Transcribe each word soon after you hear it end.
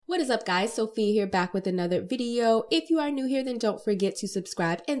What is up, guys? Sophia here, back with another video. If you are new here, then don't forget to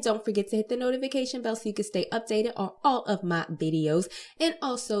subscribe and don't forget to hit the notification bell so you can stay updated on all of my videos. And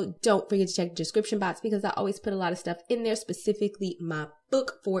also don't forget to check the description box because I always put a lot of stuff in there, specifically my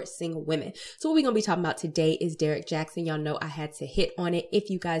book for single women. So what we're going to be talking about today is Derrick Jaxn. Y'all know I had to hit on it. If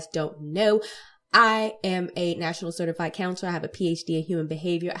you guys don't know, I am a national certified counselor. I have a PhD in human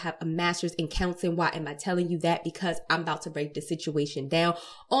behavior. I have a master's in counseling. Why am I telling you that? Because I'm about to break the situation down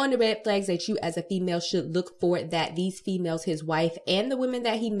on the red flags that you as a female should look for, that these females, his wife and the women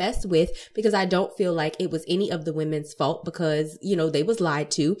that he messed with, because I don't feel like it was any of the women's fault because, you know, they was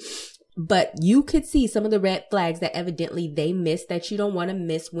lied to. But you could see some of the red flags that evidently they missed that you don't want to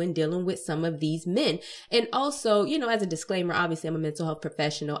miss when dealing with some of these men. And also, you know, as a disclaimer, obviously I'm a mental health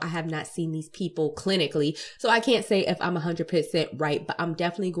professional. I have not seen these people clinically, so I can't say if I'm 100% right, but I'm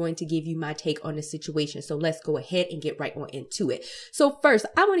definitely going to give you my take on the situation. So let's go ahead and get right on into it. So first,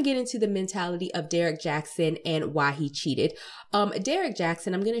 I want to get into the mentality of Derrick Jaxn and why he cheated. Derrick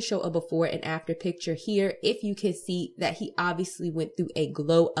Jaxn, I'm going to show a before and after picture here. If you can see that he obviously went through a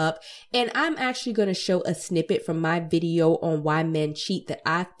glow up. And I'm actually going to show a snippet from my video on why men cheat that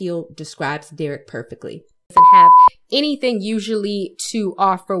I feel describes Derrick perfectly. Doesn't have anything usually to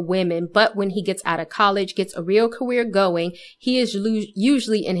offer women, but when he gets out of college, gets a real career going, he is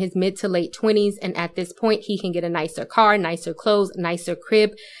usually in his mid to late 20s. And at this point, he can get a nicer car, nicer clothes, nicer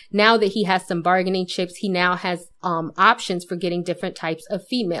crib. Now that he has some bargaining chips, he now has options for getting different types of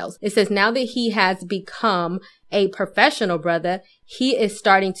females. It says now that he has become a professional brother, he is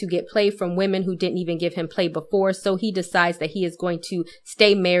starting to get play from women who didn't even give him play before. So he decides that he is going to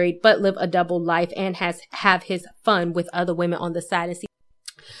stay married, but live a double life and have his fun with other women on the side.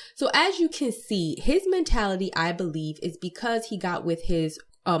 So as you can see, his mentality, I believe, is because he got with his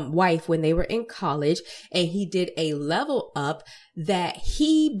wife when they were in college and he did a level up, that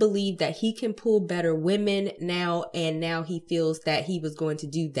he believed that he can pull better women now, and now he feels that he was going to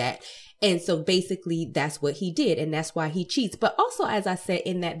do that. And so basically that's what he did, and that's why he cheats. But also, as I said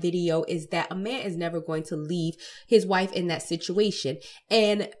in that video, is that a man is never going to leave his wife in that situation.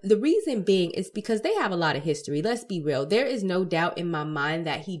 And the reason being is because they have a lot of history. Let's be real. There is no doubt in my mind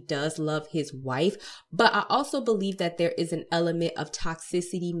that he does love his wife, but I also believe that there is an element of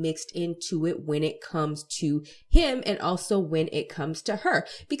toxicity mixed into it when it comes to him and also when it comes to her.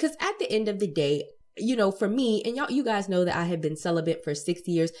 Because at the end of the day, you know, for me, and you guys know that I have been celibate for 6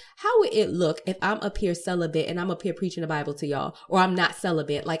 years. How would it look if I'm up here celibate and I'm up here preaching the Bible to y'all, or I'm not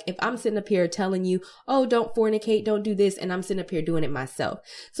celibate? Like if I'm sitting up here telling you, oh, don't fornicate, don't do this, and I'm sitting up here doing it myself.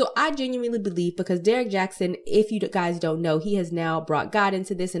 So I genuinely believe, because Derrick Jaxn, if you guys don't know, he has now brought God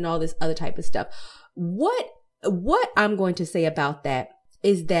into this and all this other type of stuff. What I'm going to say about that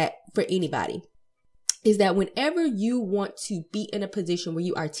is that for anybody, is that whenever you want to be in a position where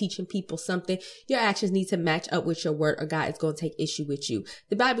you are teaching people something, your actions need to match up with your word, or God is going to take issue with you.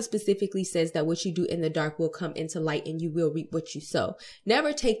 The Bible specifically says that what you do in the dark will come into light and you will reap what you sow.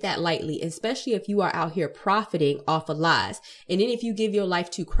 Never take that lightly, especially if you are out here profiting off of lies. And then if you give your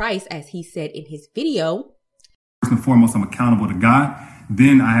life to Christ, as he said in his video, first and foremost, I'm accountable to God.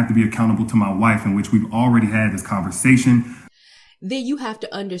 Then I have to be accountable to my wife, in which we've already had this conversation. Then you have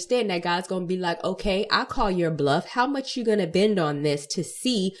to understand that God's going to be like, okay, I call your bluff. How much you going to bend on this to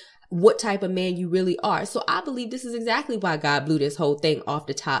see what type of man you really are? So I believe this is exactly why God blew this whole thing off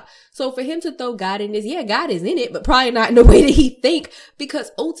the top. So for him to throw God in this, yeah, God is in it, but probably not in the way that he think,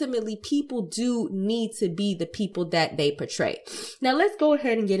 because ultimately people do need to be the people that they portray. Now let's go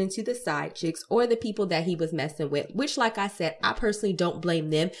ahead and get into the side chicks, or the people that he was messing with, which, like I said, I personally don't blame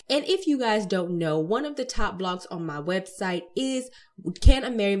them. And if you guys don't know, one of the top blogs on my website is Can a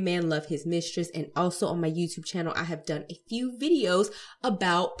Married Man Love His Mistress? And also on my YouTube channel, I have done a few videos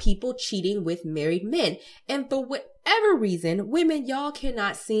about people cheating with married men. And for whatever reason, women, y'all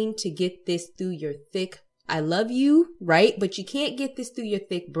cannot seem to get this through your thick, I love you, right? But you can't get this through your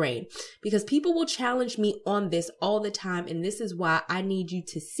thick brain, because people will challenge me on this all the time. And this is why I need you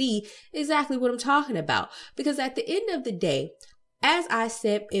to see exactly what I'm talking about. Because at the end of the day, as I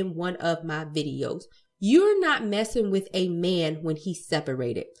said in one of my videos, you're not messing with a man when he's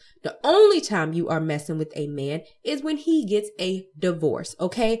separated. The only time you are messing with a man is when he gets a divorce,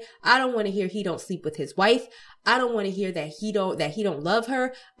 okay? I don't want to hear he don't sleep with his wife. I don't want to hear that he don't love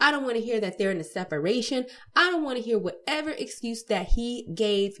her. I don't want to hear that they're in a separation. I don't want to hear whatever excuse that he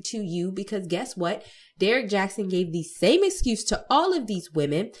gave to you, because guess what? Derrick Jaxn gave the same excuse to all of these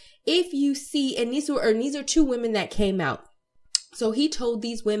women. If you see, and these are two women that came out. So he told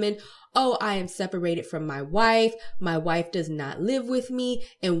these women, oh, I am separated from my wife. My wife does not live with me.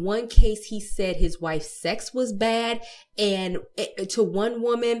 In one case, he said his wife's sex was bad and to one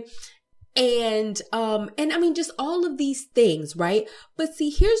woman. And I mean, just all of these things, right? But see,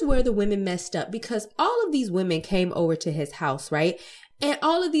 here's where the women messed up, because all of these women came over to his house, right? And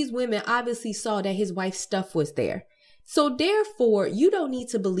all of these women obviously saw that his wife's stuff was there. So therefore, you don't need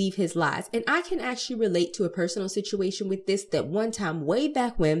to believe his lies. And I can actually relate to a personal situation with this, that one time way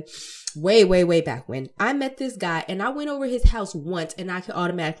back when, way back when, I met this guy and I went over his house once and I could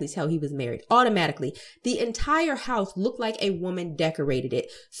automatically tell he was married. Automatically. The entire house looked like a woman decorated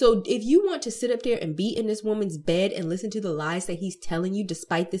it. So if you want to sit up there and be in this woman's bed and listen to the lies that he's telling you,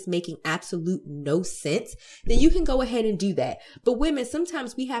 despite this making absolute no sense, then you can go ahead and do that. But women,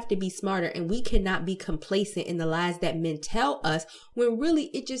 sometimes we have to be smarter, and we cannot be complacent in the lies that men tell us, when really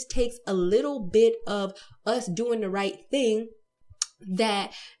it just takes a little bit of us doing the right thing.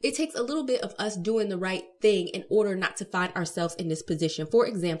 That it takes a little bit of us doing the right thing in order not to find ourselves in this position. For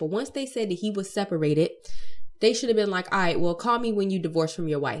example, once they said that he was separated, they should have been like, all right, well, call me when you divorce from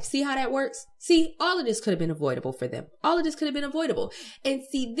your wife. See how that works? See, all of this could have been avoidable for them. All of this could have been avoidable. And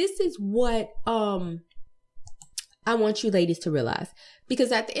see, this is what I want you ladies to realize.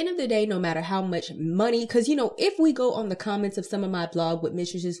 Because at the end of the day, no matter how much money, because, you know, if we go on the comments of some of my blog with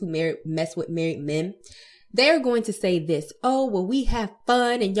mistresses who mess with married men, they're going to say this, oh, well, we have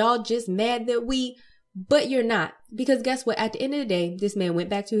fun and y'all just mad that but you're not. Because guess what? At the end of the day, this man went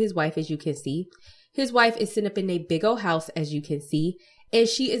back to his wife, as you can see. His wife is sitting up in a big old house, as you can see. And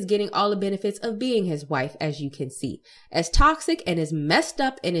she is getting all the benefits of being his wife, as you can see. As toxic and as messed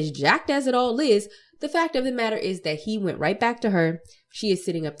up and as jacked as it all is, the fact of the matter is that he went right back to her. She is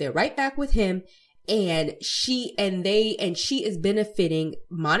sitting up there right back with him. And she is benefiting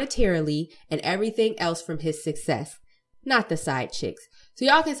monetarily and everything else from his success, not the side chicks. So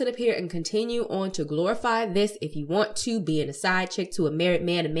y'all can sit up here and continue on to glorify this if you want to, being a side chick to a married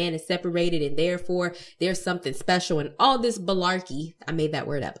man. A man is separated and therefore there's something special, and all this balarkey, I made that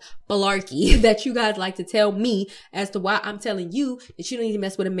word up, balarkey, that you guys like to tell me as to why I'm telling you that you don't need to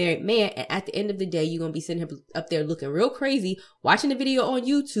mess with a married man. And at the end of the day, you're going to be sitting up there looking real crazy, watching the video on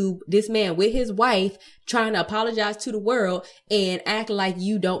YouTube, this man with his wife trying to apologize to the world and act like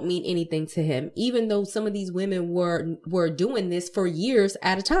you don't mean anything to him, even though some of these women were doing this for years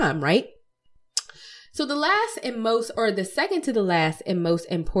at a time, right? So the second to the last and most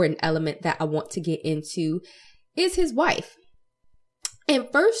important element that I want to get into is his wife. And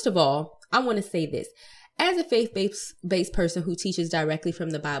first of all, I want to say this. As a faith-based person who teaches directly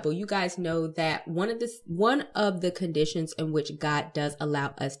from the Bible, you guys know that one of the conditions in which God does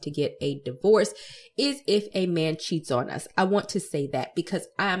allow us to get a divorce is if a man cheats on us. I want to say that because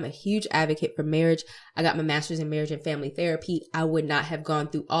I'm a huge advocate for marriage. I got my master's in marriage and family therapy. I would not have gone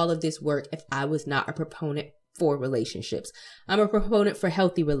through all of this work if I was not a proponent for relationships. I'm a proponent for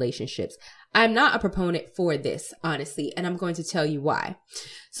healthy relationships. I'm not a proponent for this, honestly, and I'm going to tell you why.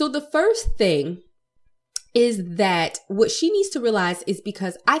 So the first thing is that what she needs to realize is,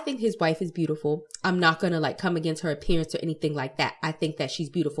 because I think his wife is beautiful. I'm not going to come against her appearance or anything like that. I think that she's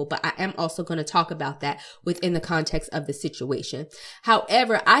beautiful, but I am also going to talk about that within the context of the situation.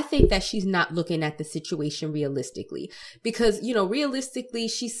 However, I think that she's not looking at the situation realistically, because, realistically,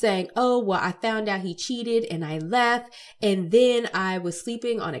 she's saying, oh, well, I found out he cheated and I left, and then I was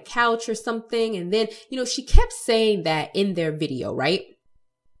sleeping on a couch or something. And then, she kept saying that in their video, right?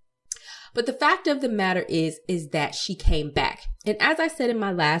 But the fact of the matter is that she came back. And as I said in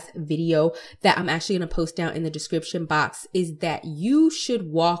my last video that I'm actually going to post down in the description box, is that you should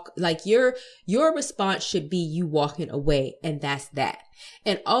walk, your response should be you walking away, and that's that.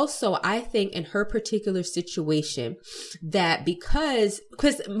 And also, I think in her particular situation that because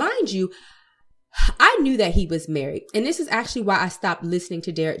mind you, I knew that he was married. And this is actually why I stopped listening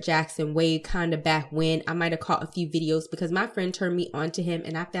to Derek Jackson way kind of back when. I might have caught a few videos because my friend turned me on to him,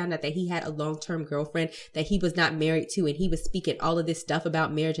 and I found out that he had a long-term girlfriend that he was not married to, and he was speaking all of this stuff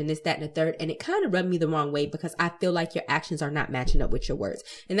about marriage and this, that, and the third. And it kind of rubbed me the wrong way because I feel like your actions are not matching up with your words.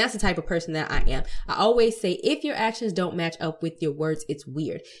 And that's the type of person that I am. I always say, if your actions don't match up with your words, it's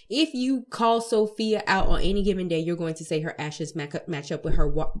weird. If you call Sophia out on any given day, you're going to say her actions match up with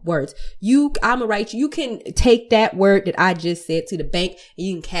her words. You can take that word that I just said to the bank and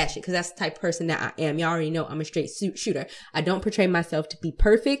you can cash it, because that's the type of person that I am. Y'all already know I'm a straight shooter. I don't portray myself to be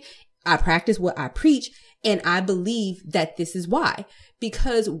perfect. I practice what I preach, and I believe that this is why.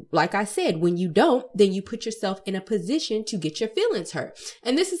 Because like I said, when you don't, then you put yourself in a position to get your feelings hurt.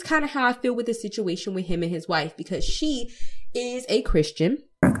 And this is kind of how I feel with the situation with him and his wife, because she is a Christian.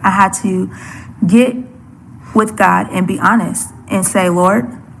 I had to get with God and be honest and say, Lord,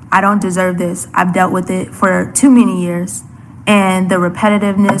 I don't deserve this. I've dealt with it for too many years. And the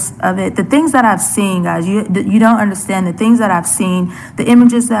repetitiveness of it, the things that I've seen, guys, you don't understand the things that I've seen, the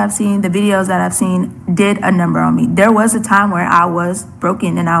images that I've seen, the videos that I've seen did a number on me. There was a time where I was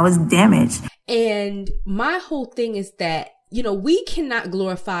broken and I was damaged. And my whole thing is that, we cannot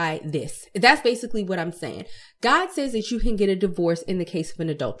glorify this. That's basically what I'm saying. God says that you can get a divorce in the case of an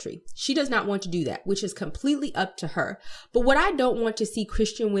adultery. She does not want to do that, which is completely up to her. But what I don't want to see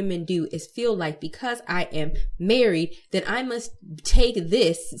Christian women do is feel like because I am married, then I must take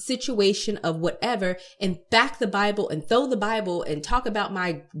this situation of whatever and back the Bible and throw the Bible and talk about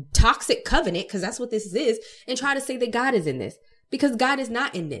my toxic covenant, because that's what this is, and try to say that God is in this. Because God is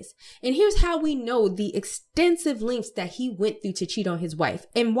not in this. And here's how we know the extensive lengths that he went through to cheat on his wife.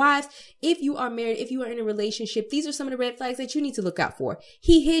 And wives, if you are married, if you are in a relationship, these are some of the red flags that you need to look out for.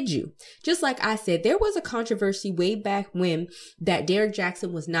 He hid you. Just like I said, there was a controversy way back when that Derrick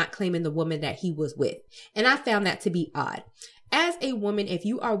Jaxn was not claiming the woman that he was with. And I found that to be odd. As a woman, if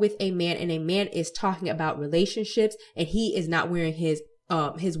you are with a man and a man is talking about relationships and he is not wearing his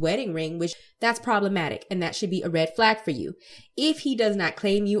wedding ring, which that's problematic, and that should be a red flag for you. If he does not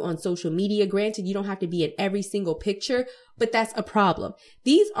claim you on social media, granted, you don't have to be in every single picture, but that's a problem.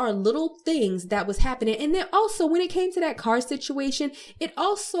 These are little things that was happening. And then also when it came to that car situation, it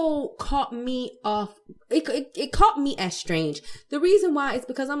also caught me off. It caught me as strange. The reason why is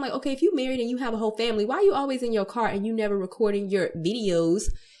because I'm like, okay, if you married and you have a whole family, why are you always in your car and you never recording your videos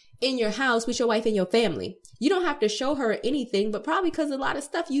in your house with your wife and your family? You don't have to show her anything, but probably because a lot of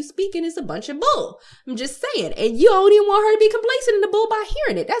stuff you speaking is a bunch of bull. I'm just saying. And you don't even want her to be complacent in the bull by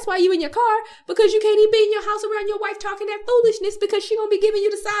hearing it. That's why you in your car, because you can't even be in your house around your wife talking that foolishness, because she gonna be giving you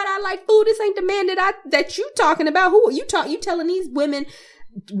the side eye like, fool, this ain't the man that you talking about. Who you telling these women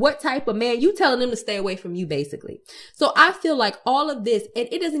what type of man? You telling them to stay away from you, basically. So I feel like all of this, and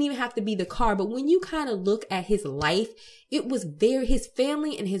it doesn't even have to be the car, but when you kind of look at his life, it was his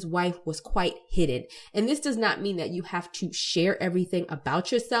family and his wife was quite hidden. And this does not mean that you have to share everything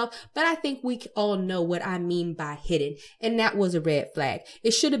about yourself, but I think we all know what I mean by hidden. And that was a red flag.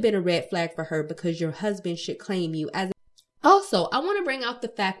 It should have been a red flag for her, because your husband should claim you as. Also, I want to bring out the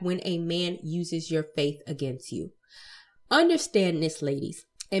fact when a man uses your faith against you. Understand this, ladies.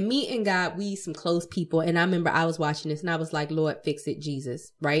 And me and God, we some close people. And I remember I was watching this and I was like, Lord, fix it,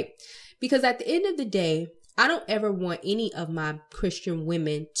 Jesus, right? Because at the end of the day, I don't ever want any of my Christian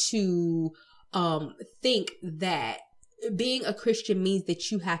women to think that being a Christian means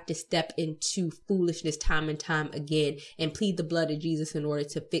that you have to step into foolishness time and time again and plead the blood of Jesus in order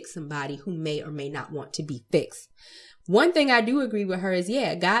to fix somebody who may or may not want to be fixed. One thing I do agree with her is,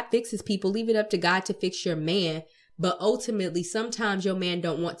 yeah, God fixes people. Leave it up to God to fix your man. But ultimately, sometimes your man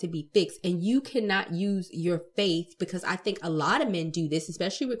don't want to be fixed, and you cannot use your faith, because I think a lot of men do this,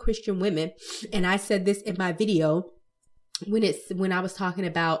 especially with Christian women. And I said this in my video when I was talking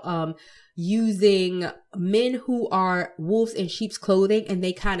about using men who are wolves in sheep's clothing, and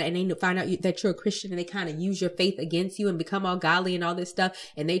they find out that you're a Christian, and they kind of use your faith against you and become all godly and all this stuff,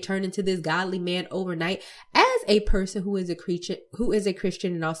 and they turn into this godly man overnight. As a person who is a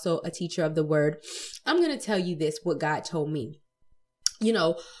Christian and also a teacher of the word, I'm going to tell you this, what God told me.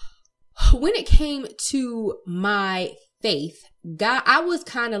 When it came to my faith, God, I was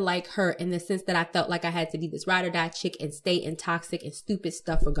kind of like her in the sense that I felt like I had to be this ride or die chick and stay in toxic and stupid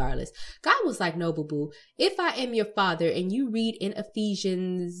stuff regardless. God was like, no, boo-boo. If I am your father, and you read in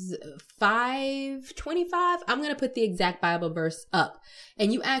Ephesians 5:25, I'm going to put the exact Bible verse up,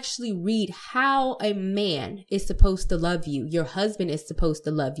 and you actually read how a man is supposed to love you. Your husband is supposed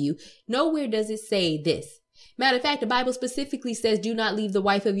to love you. Nowhere does it say this. Matter of fact, the Bible specifically says, do not leave the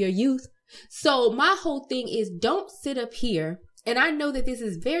wife of your youth. So my whole thing is, don't sit up here. And I know that this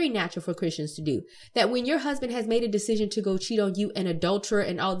is very natural for Christians to do, that when your husband has made a decision to go cheat on you, an adulterer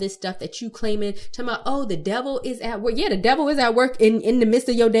and all this stuff that you claiming, talking about, oh, the devil is at work. Yeah, the devil is at work in the midst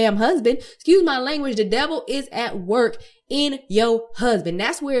of your damn husband. Excuse my language. The devil is at work in your husband.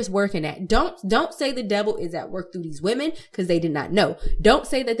 That's where it's working at. Don't say the devil is at work through these women, because they did not know. Don't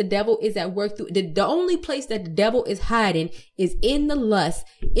say that the devil is at work through the only place that the devil is hiding is in the lust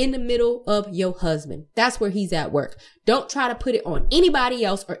in the middle of your husband. That's where he's at work. Don't try to put it on anybody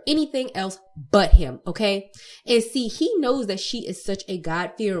else or anything else but him. Okay. And see, he knows that she is such a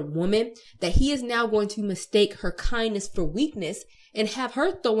God-fearing woman that he is now going to mistake her kindness for weakness and have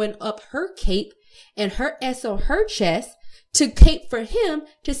her throwing up her cape and her S on her chest to cape for him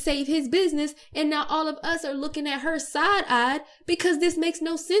to save his business. And now all of us are looking at her side-eyed because this makes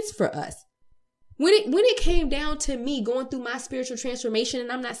no sense for us. When it came down to me going through my spiritual transformation,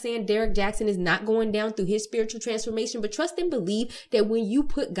 and I'm not saying Derek Jackson is not going down through his spiritual transformation, but trust and believe that when you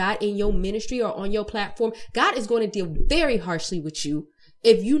put God in your ministry or on your platform, God is going to deal very harshly with you.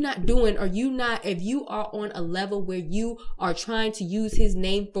 If you are on a level where you are trying to use his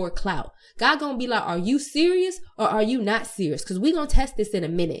name for clout, God gonna be like, are you serious or are you not serious? Cause we gonna test this in a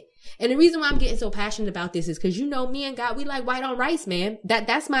minute. And the reason why I'm getting so passionate about this is because me and God, we like white on rice, man.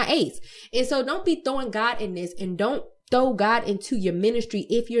 That's my ace. And so don't be throwing God in this, and don't throw God into your ministry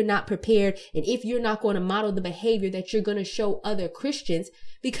if you're not prepared and if you're not going to model the behavior that you're going to show other Christians,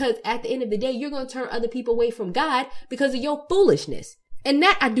 because at the end of the day, you're going to turn other people away from God because of your foolishness. And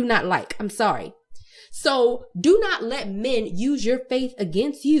that I do not like. I'm sorry. So do not let men use your faith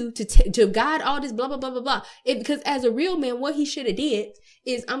against you to guide all this blah, blah, blah, blah, blah. Because as a real man, what he should have did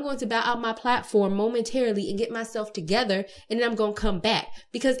is, I'm going to bow out my platform momentarily and get myself together, and then I'm going to come back.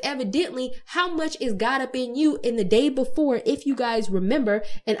 Because evidently, how much is God up in you in the day before, if you guys remember,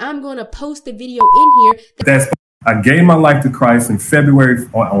 and I'm going to post the video in here. I gave my life to Christ on February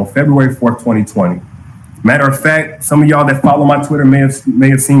 4th, 2020. Matter of fact, some of y'all that follow my Twitter may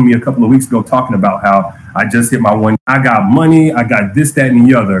have seen me a couple of weeks ago talking about how I just hit my one. I got money, I got this, that, and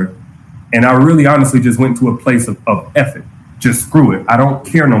the other. And I really honestly just went to a place of effort. Just screw it. I don't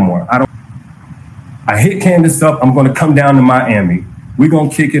care no more. I hit Candace up. I'm going to come down to Miami. We're going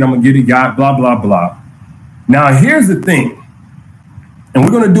to kick it. I'm going to get a yacht, blah, blah, blah. Now, here's the thing. And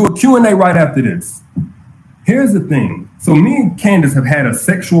we're going to do a Q&A right after this. Here's the thing. So me and Candace have had a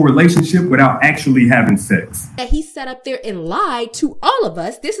sexual relationship without actually having sex. That he sat up there and lied to all of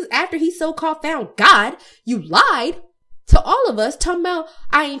us. This is after he so-called found God. You lied to all of us talking about,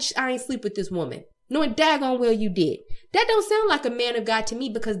 I ain't sleep with this woman. Knowing daggone well you did. That don't sound like a man of God to me,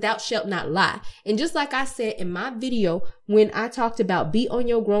 because thou shalt not lie. And just like I said in my video, when I talked about be on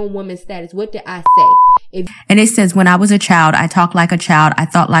your grown woman status, what did I say? And it says, when I was a child, I talked like a child, I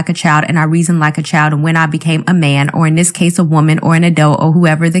thought like a child, and I reasoned like a child. And when I became a man, or in this case, a woman or an adult or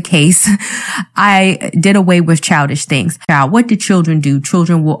whoever the case, I did away with childish things. What do children do?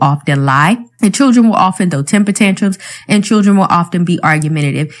 Children will often lie. And children will often throw temper tantrums, and children will often be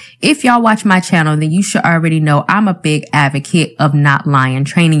argumentative. If y'all watch my channel, then you should already know I'm a big advocate of not lying,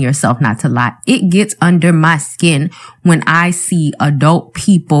 training yourself not to lie. It gets under my skin when I see adult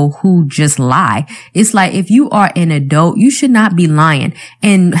people who just lie. It's like, if you are an adult, you should not be lying.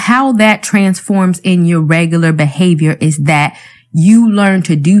 And how that transforms in your regular behavior is that you learn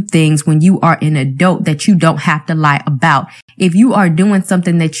to do things when you are an adult that you don't have to lie about. If you are doing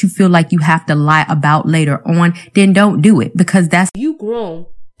something that you feel like you have to lie about later on, then don't do it, because that's... You grown,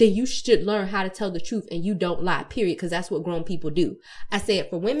 then you should learn how to tell the truth, and you don't lie, period, because that's what grown people do. I say it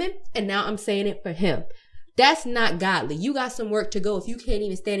for women, and now I'm saying it for him. That's not godly. You got some work to go if you can't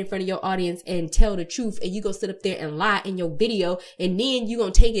even stand in front of your audience and tell the truth, and you go sit up there and lie in your video, and then you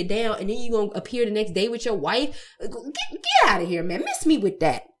gonna take it down, and then you gonna appear the next day with your wife. Get out of here, man. Miss me with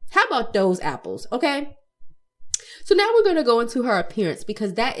that. How about those apples? Okay. So now we're going to go into her appearance,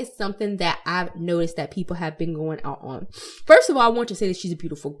 because that is something that I've noticed that people have been going out on. First of all, I want to say that she's a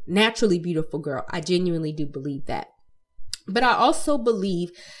beautiful, naturally beautiful girl. I genuinely do believe that. But I also believe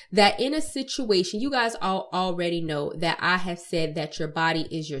that in a situation, you guys all already know that I have said that your body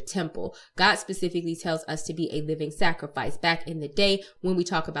is your temple. God specifically tells us to be a living sacrifice. Back in the day, when we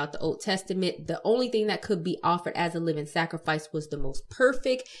talk about the Old Testament, the only thing that could be offered as a living sacrifice was the most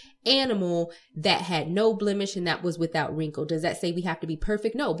perfect animal that had no blemish and that was without wrinkle. Does that say we have to be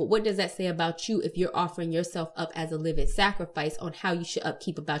perfect? No. But what does that say about you if you're offering yourself up as a living sacrifice on how you should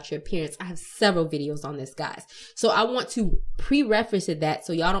upkeep about your appearance? I have several videos on this, guys. So I want to pre-reference that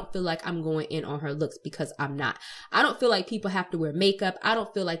so y'all don't feel like I'm going in on her looks, because I'm not. I don't feel like people have to wear makeup. I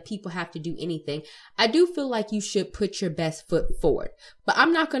don't feel like people have to do anything. I do feel like you should put your best foot forward, but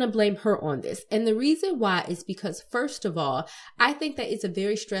I'm not going to blame her on this. And the reason why is because, first of all, I think that it's a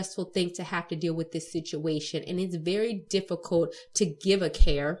very stressful thing to have to deal with this situation, and it's very difficult to give a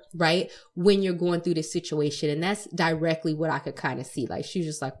care, right, when you're going through this situation. And that's directly what I could kind of see. Like, she's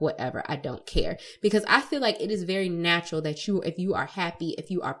just like, whatever, I don't care, because I feel like it is very natural that if you are happy, if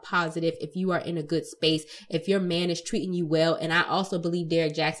you are positive, if you are in a good space, if your man is treating you well, and I also believe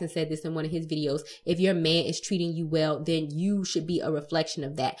Derek Jackson said this in one of his videos, if your man is treating you well, then you should be a reflection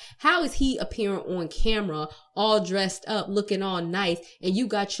of that. How is he appearing on camera all dressed up, looking all nice, and you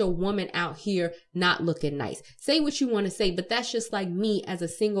got your woman out here not looking nice. Say what you want to say, but that's just like me as a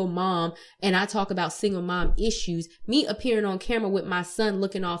single mom, and I talk about single mom issues, me appearing on camera with my son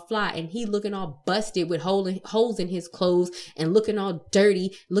looking all fly and he looking all busted with holes in his clothes and looking all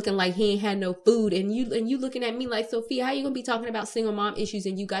dirty, looking like he ain't had no food, and you looking at me like, Sophia, how you gonna be talking about single mom issues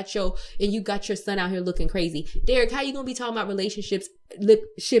and you got your son out here looking crazy? Derek, how you gonna be talking about relationships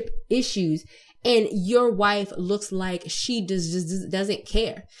issues and your wife looks like she doesn't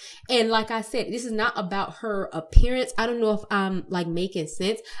care? And like I said, this is not about her appearance. I don't know if I'm like making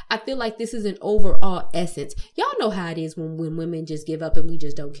sense. I feel like this is an overall essence. Y'all know how it is when women just give up and we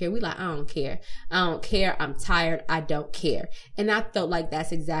just don't care. We like, I don't care. I'm tired. I don't care. And I felt like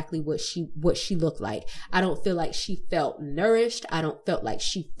that's exactly what she looked like. I don't feel like she felt nourished. I don't feel like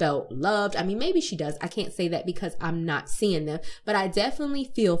she felt loved. I mean, maybe she does. I can't say that because I'm not seeing them, but I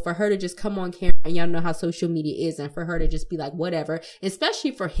definitely feel for her to just come on camera, and y'all know how social media is, and for her to just be like, whatever,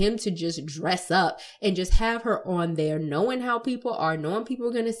 especially for him to just dress up and just have her on there, knowing how people are, knowing people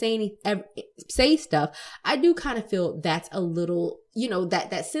are going to say stuff. I do kind of feel that's a little,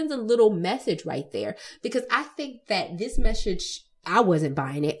 that sends a little message right there, because I think that this message, I wasn't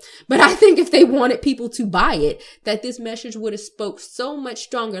buying it, but I think if they wanted people to buy it, that this message would have spoke so much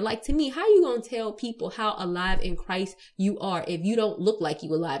stronger. Like, to me, how you gonna tell people how alive in Christ you are if you don't look like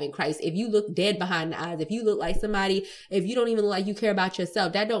you alive in Christ? If you look dead behind the eyes, if you look like somebody, if you don't even look like you care about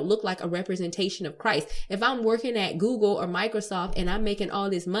yourself, that don't look like a representation of Christ. If I'm working at Google or Microsoft and I'm making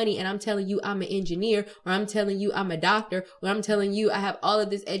all this money and I'm telling you I'm an engineer, or I'm telling you I'm a doctor, or I'm telling you I have all of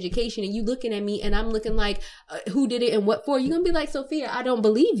this education, and you looking at me and I'm looking like, who did it and what for? You're gonna be like, Sophia, I don't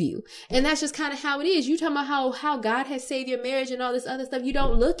believe you. And that's just kind of how it is. You talking about how God has saved your marriage and all this other stuff. You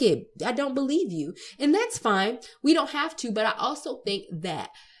don't look it. I don't believe you. And that's fine. We don't have to. But I also think that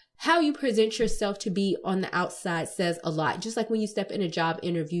how you present yourself to be on the outside says a lot. Just like when you step in a job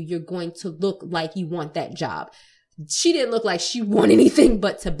interview, you're going to look like you want that job. She didn't look like she wanted anything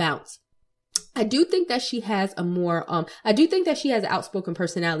but to bounce. I do think that she has an outspoken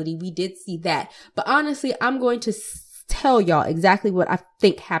personality. We did see that. But honestly, I'm going to tell y'all exactly what I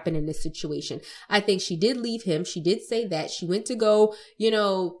think happened in this situation. I think she did leave him. She did say that she went to go,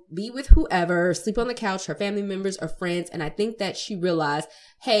 be with whoever, sleep on the couch, her family members or friends. And I think that she realized,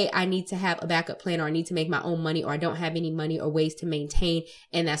 hey, I need to have a backup plan, or I need to make my own money, or I don't have any money or ways to maintain.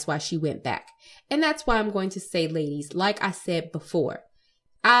 And that's why she went back. And that's why I'm going to say, ladies, like I said before,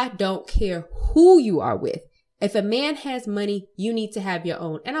 I don't care who you are with. If a man has money, you need to have your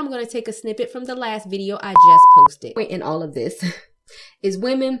own. And I'm going to take a snippet from the last video I just posted. In all of this is,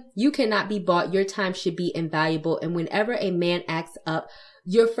 women, you cannot be bought. Your time should be invaluable. And whenever a man acts up,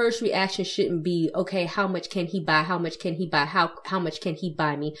 your first reaction shouldn't be, okay, how much can he buy? How much can he buy? How much can he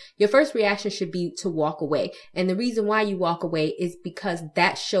buy me? Your first reaction should be to walk away. And the reason why you walk away is because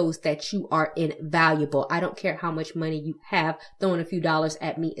that shows that you are invaluable. I don't care how much money you have. Throwing a few dollars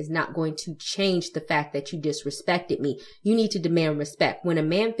at me is not going to change the fact that you disrespected me. You need to demand respect. When a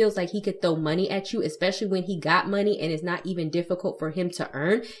man feels like he could throw money at you, especially when he got money and it's not even difficult for him to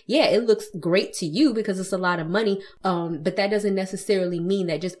earn, yeah, it looks great to you because it's a lot of money. But that doesn't necessarily mean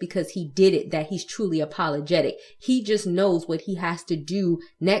that just because he did it, that he's truly apologetic. He just knows what he has to do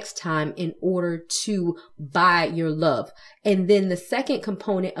next time in order to buy your love. And then the second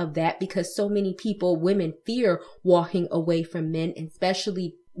component of that, because so many women fear walking away from men,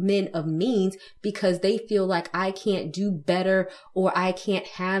 especially men of means, because they feel like I can't do better or I can't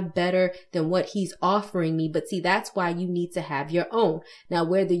have better than what he's offering me. But see, that's why you need to have your own. Now,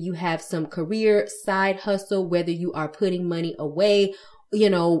 whether you have some career side hustle, whether you are putting money away,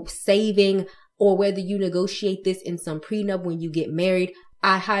 saving, or whether you negotiate this in some prenup when you get married,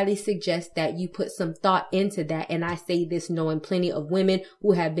 I highly suggest that you put some thought into that. And I say this knowing plenty of women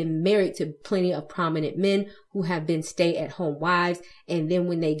who have been married to plenty of prominent men who have been stay-at-home wives. And then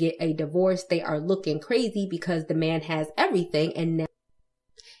when they get a divorce, they are looking crazy because the man has everything.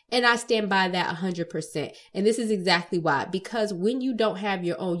 And I stand by that 100%. And this is exactly why. Because when you don't have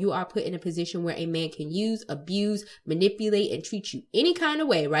your own, you are put in a position where a man can use, abuse, manipulate, and treat you any kind of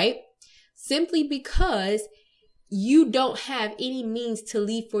way, right? Simply because you don't have any means to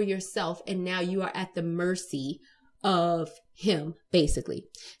leave for yourself. And now you are at the mercy of him, basically.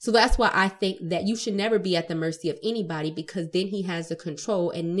 So that's why I think that you should never be at the mercy of anybody, because then he has the control.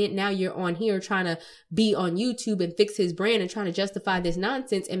 And then now you're on here trying to be on YouTube and fix his brand and trying to justify this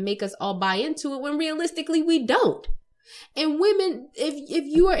nonsense and make us all buy into it when realistically we don't. And women, if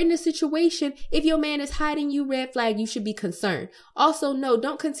you are in a situation, if your man is hiding you, red flag, you should be concerned. Also, no,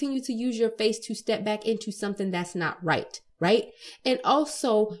 don't continue to use your face to step back into something that's not right. right? And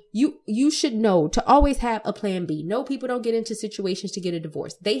also, you should know to always have a plan B. No, people don't get into situations to get a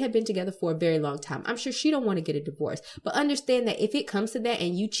divorce. They have been together for a very long time. I'm sure she don't want to get a divorce, but understand that if it comes to that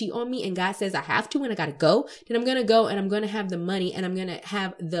and you cheat on me and God says I have to and I got to go, then I'm going to go and I'm going to have the money and I'm going to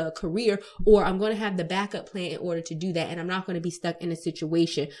have the career, or I'm going to have the backup plan in order to do that. And I'm not going to be stuck in a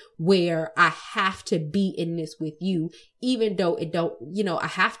situation where I have to be in this with you, even though it don't, I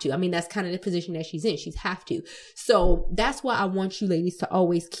have to. I mean, that's kind of the position that she's in. She's have to. So that's what I want you ladies to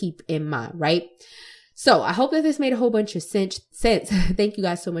always keep in mind, right? So I hope that this made a whole bunch of sense. Thank you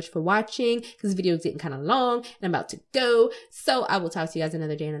guys so much for watching. This video is getting kind of long and I'm about to go. So I will talk to you guys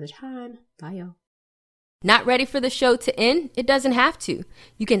another day, another time. Bye, y'all. Not ready for the show to end? It doesn't have to.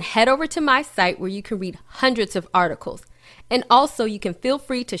 You can head over to my site where you can read hundreds of articles. And also you can feel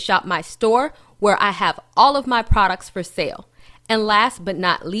free to shop my store where I have all of my products for sale. And last but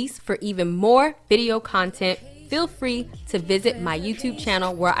not least, for even more video content, feel free to visit my YouTube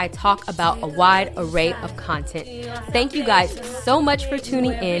channel where I talk about a wide array of content. Thank you guys so much for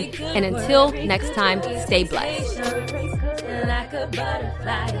tuning in, and until next time, stay blessed.